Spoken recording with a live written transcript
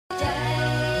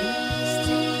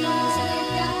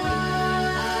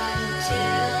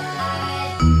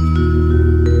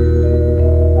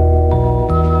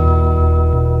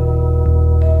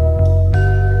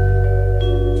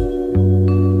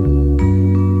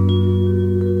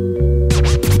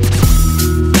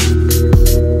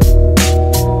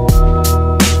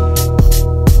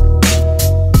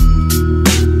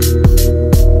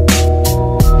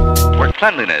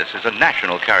cleanliness is a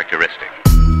national characteristic.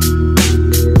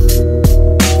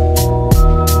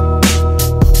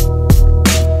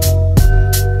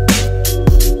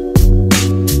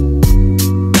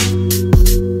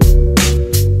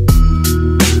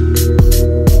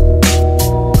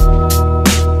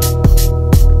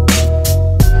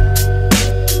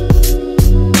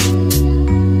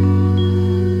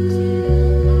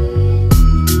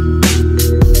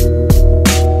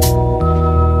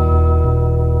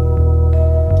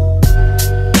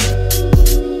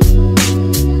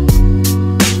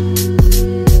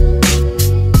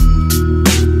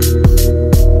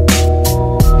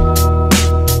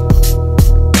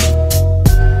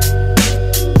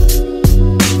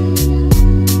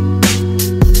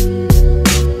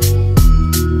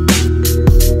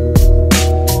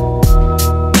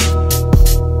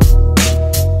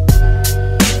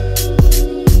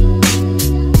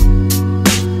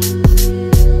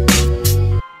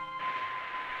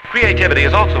 Creativity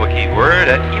is also a key word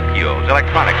at Yukio's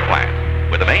electronics plant,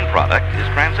 where the main product is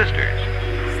transistors.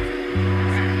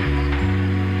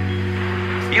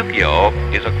 Yukio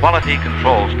is a quality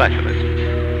control specialist.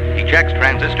 He checks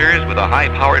transistors with a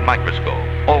high-powered microscope,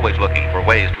 always looking for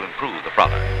ways to improve the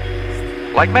product.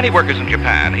 Like many workers in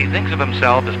Japan, he thinks of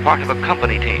himself as part of a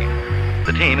company team.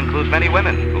 The team includes many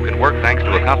women who can work thanks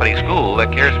to a company school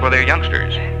that cares for their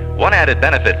youngsters. One added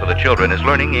benefit for the children is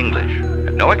learning English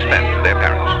at no expense to their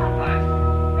parents.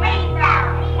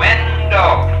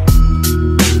 Window.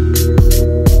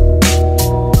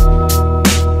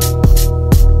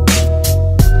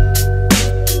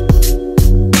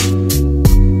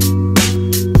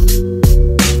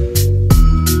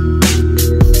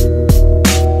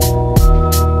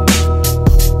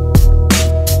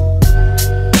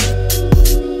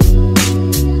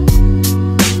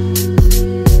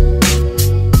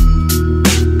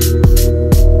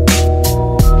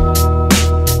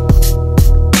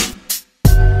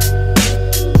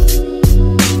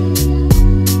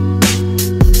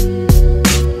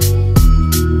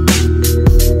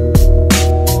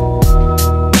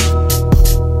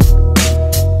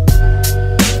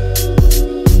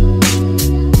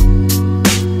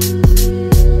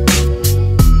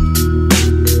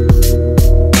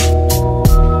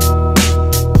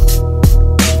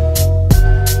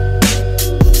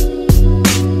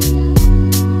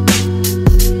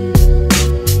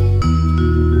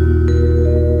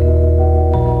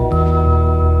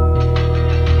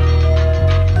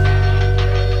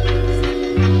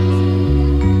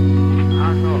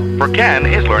 For Ken,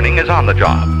 his learning is on the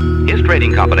job. His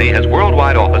trading company has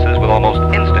worldwide offices with almost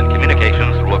instant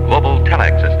communications through a global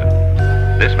telex system.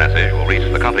 This message will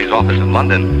reach the company's office in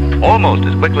London almost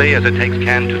as quickly as it takes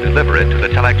Ken to deliver it to the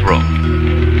telex room.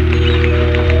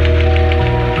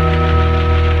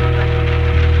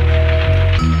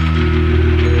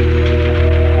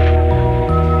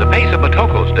 The pace of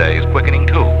Motoko's day is quickening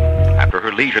too. After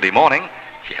her leisurely morning,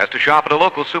 she has to shop at a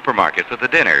local supermarket for the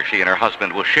dinner she and her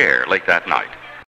husband will share late that night.